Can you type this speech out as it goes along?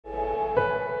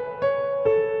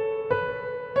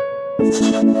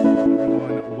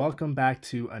Everyone, welcome back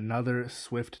to another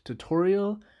Swift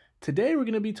tutorial. Today we're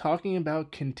going to be talking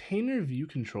about container view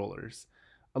controllers,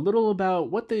 a little about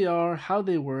what they are, how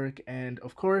they work, and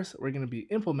of course we're going to be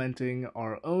implementing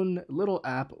our own little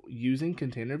app using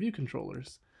container view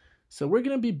controllers. So we're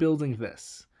going to be building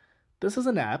this. This is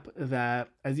an app that,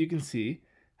 as you can see,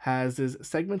 has this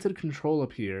segmented control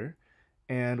up here,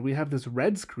 and we have this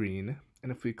red screen,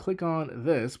 and if we click on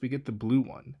this, we get the blue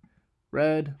one.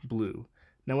 Red, blue.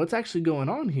 Now what's actually going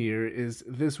on here is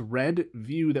this red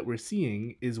view that we're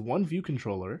seeing is one view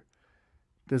controller.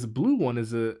 This blue one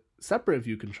is a separate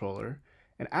view controller.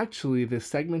 And actually this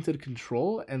segmented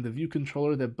control and the view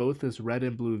controller that both this red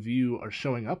and blue view are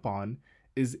showing up on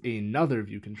is another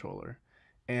view controller.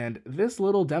 And this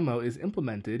little demo is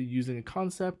implemented using a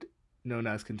concept known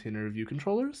as container view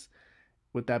controllers.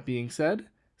 With that being said,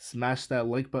 smash that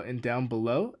like button down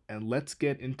below and let's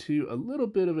get into a little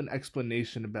bit of an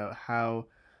explanation about how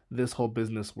this whole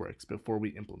business works before we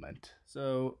implement.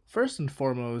 So first and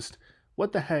foremost,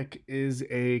 what the heck is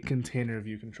a container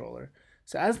view controller?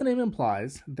 So as the name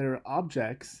implies, they're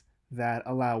objects that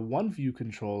allow one view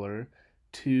controller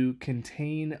to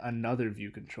contain another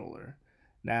view controller.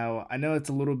 Now, I know it's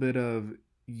a little bit of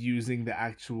using the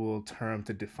actual term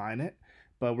to define it,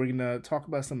 but we're going to talk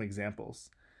about some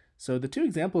examples. So the two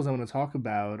examples I want to talk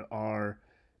about are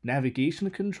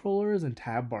navigation controllers and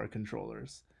tab bar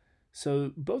controllers.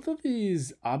 So both of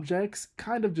these objects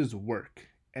kind of just work,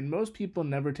 and most people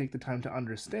never take the time to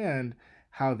understand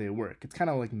how they work. It's kind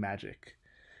of like magic.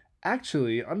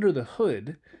 Actually, under the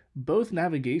hood, both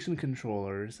navigation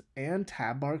controllers and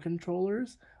tab bar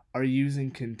controllers are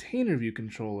using container view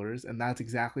controllers, and that's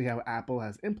exactly how Apple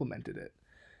has implemented it.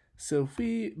 So if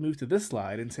we move to this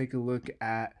slide and take a look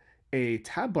at a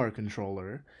tab bar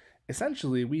controller,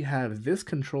 essentially we have this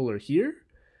controller here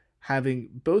having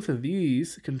both of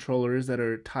these controllers that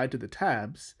are tied to the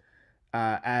tabs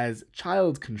as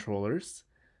child controllers.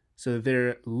 So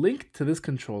they're linked to this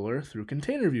controller through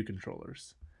container view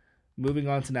controllers. Moving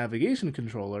on to navigation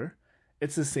controller,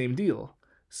 it's the same deal.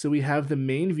 So we have the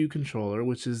main view controller,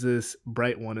 which is this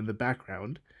bright one in the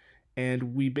background,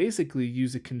 and we basically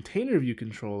use a container view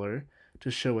controller to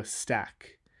show a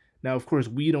stack. Now, of course,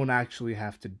 we don't actually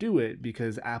have to do it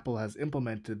because Apple has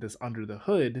implemented this under the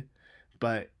hood,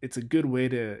 but it's a good way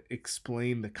to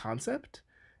explain the concept.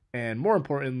 And more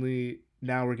importantly,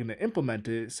 now we're going to implement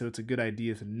it, so it's a good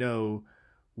idea to know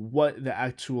what the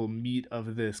actual meat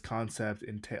of this concept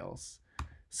entails.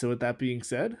 So with that being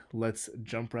said, let's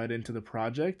jump right into the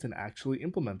project and actually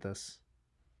implement this.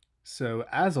 So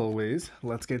as always,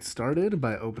 let's get started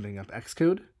by opening up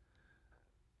Xcode.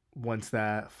 Once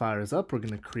that fires up, we're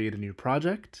going to create a new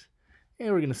project, and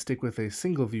we're going to stick with a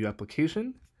single view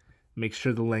application. Make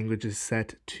sure the language is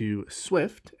set to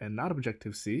Swift and not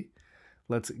Objective-C.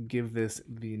 Let's give this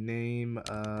the name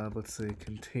of, let's say,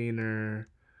 container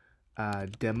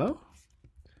demo,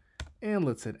 and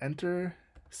let's hit enter,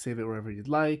 save it wherever you'd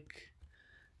like,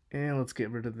 and let's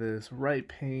get rid of this right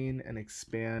pane and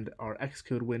expand our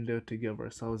Xcode window to give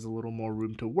ourselves a little more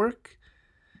room to work,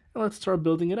 and let's start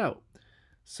building it out.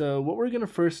 So what we're going to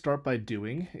first start by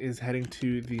doing is heading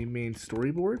to the main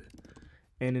storyboard.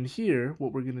 And in here,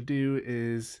 what we're going to do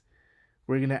is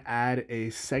we're going to add a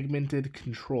segmented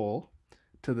control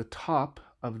to the top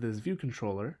of this view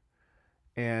controller.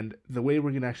 And the way we're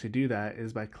going to actually do that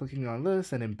is by clicking on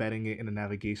this and embedding it in a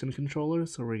navigation controller.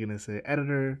 So we're going to say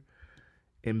editor,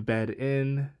 embed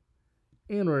in,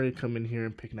 and we're going to come in here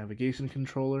and pick navigation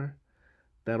controller.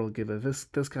 That'll give us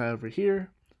this guy over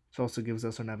here, which also gives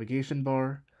us our navigation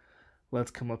bar. Let's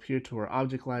come up here to our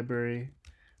object library,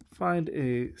 find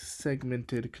a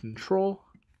segmented control,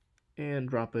 and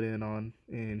drop it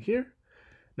in here.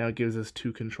 Now it gives us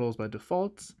two controls by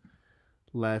default.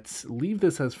 Let's leave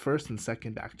this as first and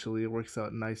second, actually. It works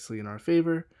out nicely in our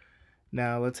favor.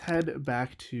 Now let's head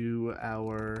back to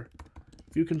our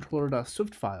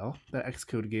viewcontroller.swift file that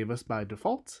Xcode gave us by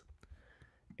default.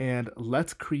 And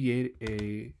let's create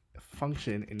a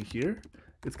function in here.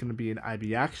 It's going to be an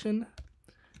IB action,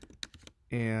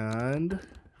 and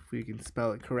if we can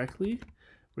spell it correctly,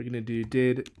 we're going to do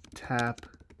did tap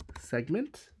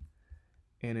segment,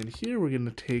 and in here we're going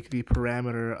to take the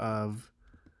parameter of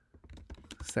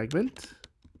segment,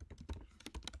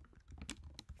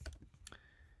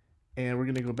 and we're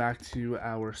going to go back to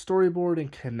our storyboard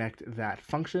and connect that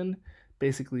function.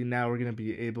 Basically, now we're going to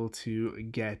be able to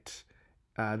get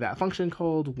that function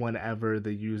called whenever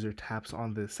the user taps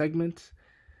on the segment.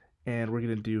 And we're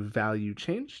going to do value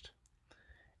changed.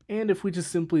 And if we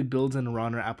just simply build and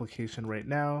run our application right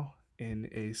now in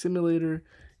a simulator,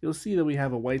 you'll see that we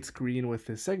have a white screen with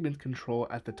the segment control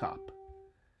at the top.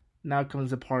 now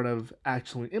comes a part of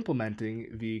actually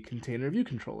implementing the container view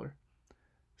controller.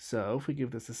 So if we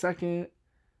give this a second,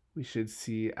 we should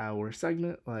see our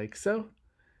segment like so.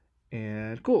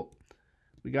 And cool,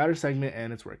 we got our segment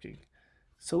and it's working.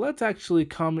 So let's actually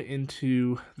come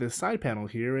into the side panel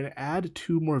here and add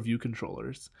 2 more view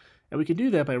controllers. And we can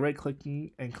do that by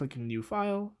right-clicking and clicking New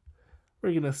File.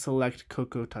 We're going to select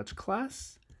Cocoa Touch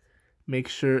Class, make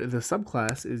sure the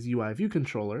subclass is UI View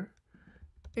Controller,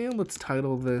 and let's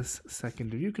title this Second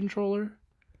View Controller.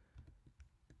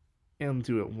 And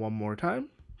do it one more time.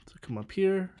 So come up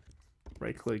here,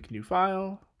 right-click New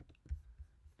File,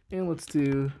 and let's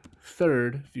do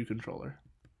Third View Controller.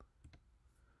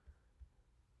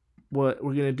 What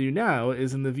we're going to do now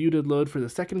is in the view did load for the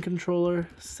second controller,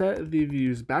 set the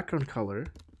view's background color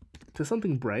to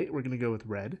something bright. We're going to go with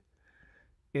red.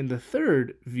 In the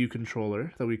third view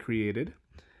controller that we created,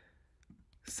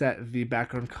 set the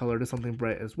background color to something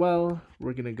bright as well.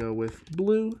 We're going to go with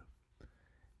blue.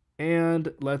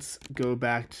 And let's go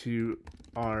back to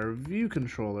our view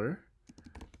controller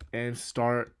and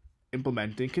start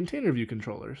implementing container view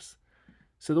controllers.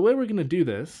 So the way we're going to do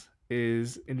this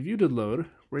is in view did load,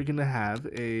 we're going to have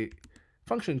a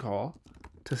function call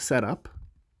to set up,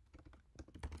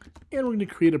 and we're going to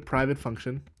create a private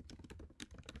function.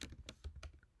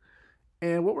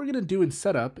 And what we're going to do in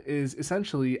setup is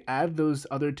essentially add those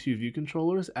other 2 view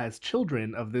controllers as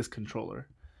children of this controller.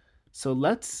 So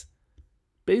let's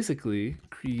basically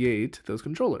create those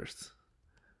controllers.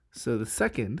 So the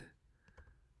second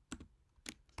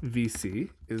VC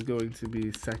is going to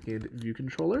be second view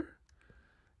controller.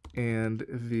 And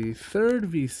the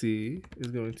third VC is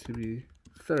going to be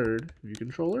third view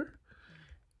controller.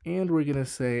 And we're going to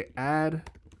say add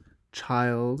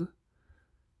child,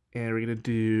 and we're going to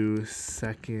do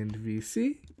second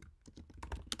VC.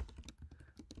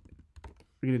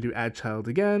 We're going to do add child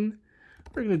again.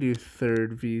 We're going to do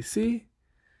third VC.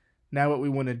 Now what we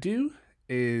want to do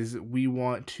is we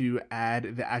want to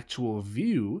add the actual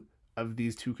view of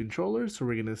these 2 controllers. So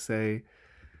we're going to say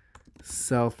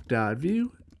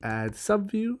self.view, add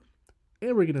subview,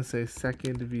 and we're going to say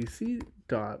second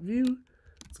VC.view.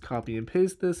 Let's copy and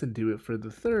paste this and do it for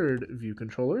the third view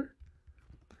controller.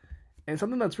 And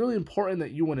something that's really important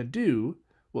that you want to do,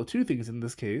 well, 2 things in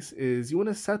this case, is you want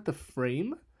to set the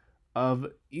frame of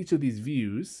each of these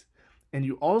views, and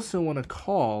you also want to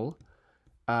call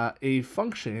a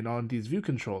function on these view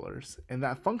controllers, and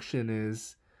that function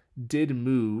is did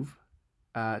move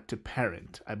to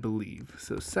parent, I believe.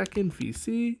 So second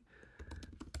VC,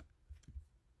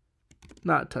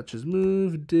 not touches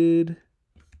move, did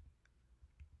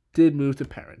move to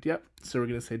parent. Yep. So we're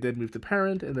going to say did move to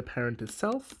parent, and the parent is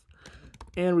self.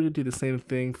 And we're going to do the same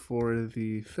thing for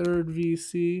the third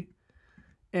VC.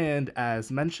 And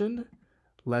as mentioned,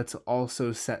 let's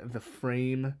also set the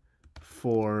frame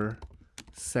for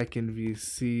second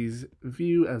VC's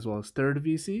view as well as third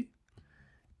VC.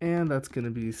 And that's going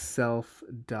to be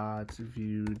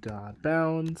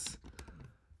self.view.bounds.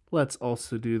 Let's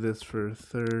also do this for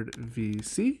third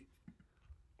VC.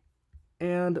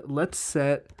 And let's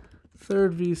set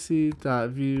third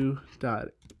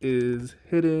VC.view.is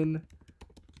hidden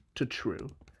to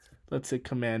true. Let's hit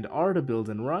Command R to build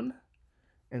and run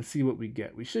and see what we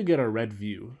get. We should get our red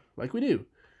view like we do.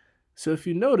 So if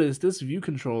you notice, this view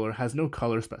controller has no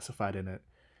color specified in it.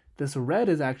 This red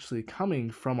is actually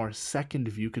coming from our second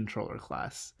view controller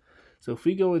class. So if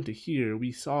we go into here,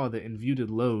 we saw that in view did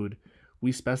load,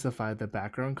 we specified the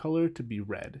background color to be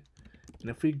red. And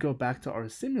if we go back to our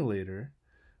simulator,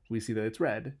 we see that it's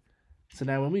red. So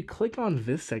now when we click on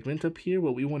this segment up here,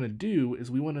 what we want to do is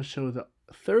we want to show the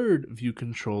third view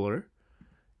controller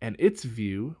and its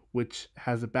view, which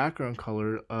has a background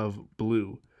color of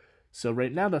blue. So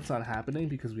right now that's not happening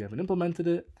because we haven't implemented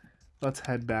it. Let's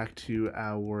head back to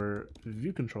our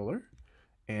view controller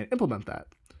and implement that.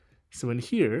 So in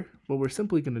here, what we're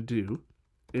simply going to do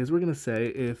is we're going to say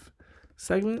if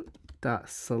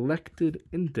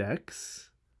segment.selectedIndex,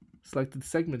 selected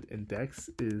segment index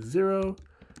is 0,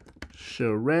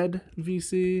 show red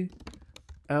VC,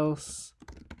 else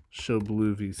show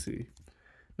blue VC.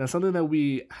 Now something that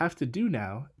we have to do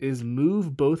now is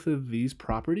move both of these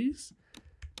properties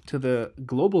to the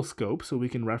global scope so we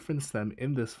can reference them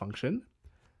in this function.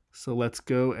 So let's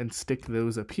go and stick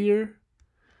those up here.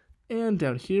 And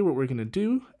down here, what we're going to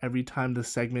do, every time the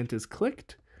segment is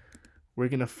clicked, we're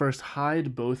going to first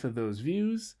hide both of those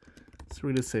views. So we're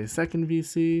going to say second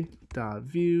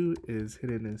VC.view is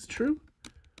hidden as true.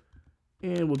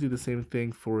 And we'll do the same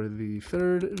thing for the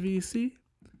third VC.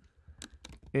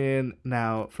 And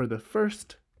now for the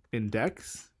first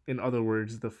index, in other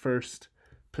words, the first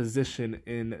position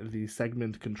in the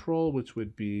segment control, which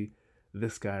would be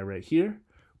this guy right here.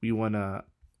 We want to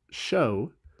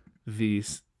show the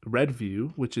red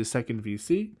view, which is second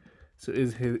VC. So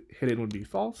is hidden would be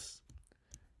false.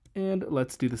 And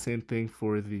let's do the same thing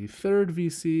for the third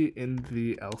VC in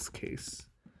the else case.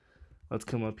 Let's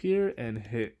come up here and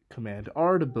hit Command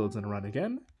R to build and run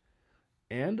again.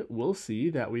 And we'll see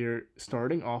that we are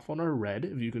starting off on our red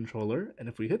view controller. And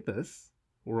if we hit this,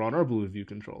 we're on our blue view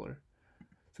controller.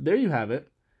 So there you have it.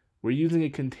 We're using a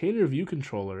container view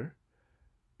controller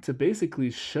to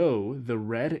basically show the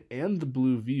red and the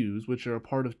blue views, which are a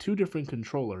part of two different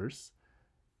controllers,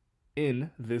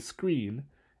 in this screen.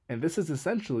 And this is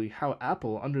essentially how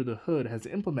Apple under the hood has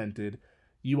implemented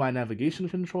UI navigation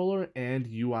controller and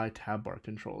UI tab bar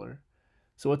controller.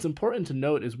 So what's important to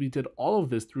note is we did all of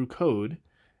this through code,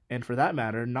 and for that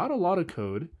matter, not a lot of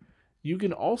code. You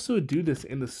can also do this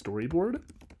in the storyboard.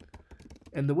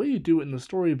 And the way you do it in the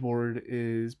storyboard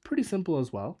is pretty simple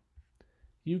as well.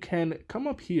 You can come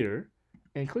up here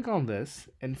and click on this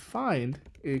and find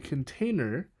a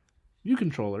container view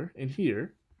controller in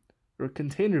here, or a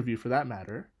container view for that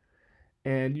matter.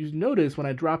 And you notice when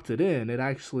I dropped it in, it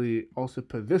actually also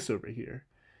put this over here.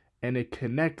 And it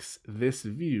connects this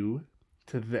view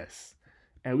to this.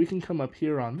 And we can come up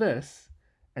here on this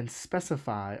and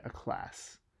specify a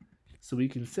class. So we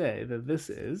can say that this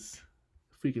is,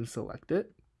 if we can select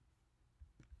it,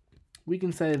 we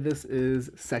can say this is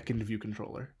second view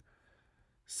controller.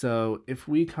 So if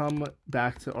we come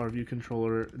back to our view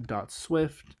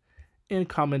controller.swift and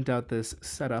comment out this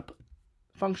setup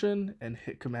function and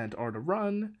hit Command R to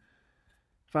run,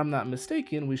 if I'm not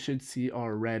mistaken, we should see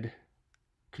our red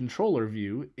controller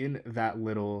view in that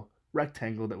little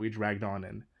rectangle that we dragged on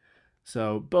in.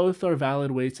 So both are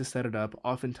valid ways to set it up.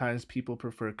 Oftentimes people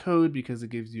prefer code because it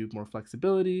gives you more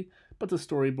flexibility, but the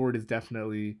storyboard is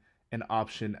definitely an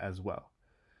option as well.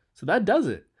 So that does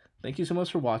it. Thank you so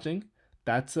much for watching.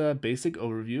 That's a basic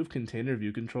overview of container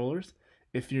view controllers.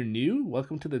 If you're new,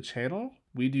 welcome to the channel.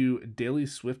 We do daily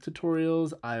Swift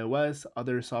tutorials, iOS,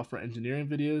 other software engineering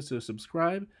videos, so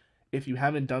subscribe. If you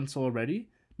haven't done so already,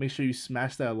 make sure you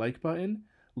smash that like button.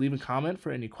 Leave a comment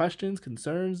for any questions,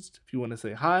 concerns, if you want to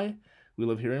say hi. We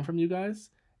love hearing from you guys,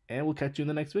 and we'll catch you in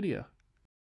the next video.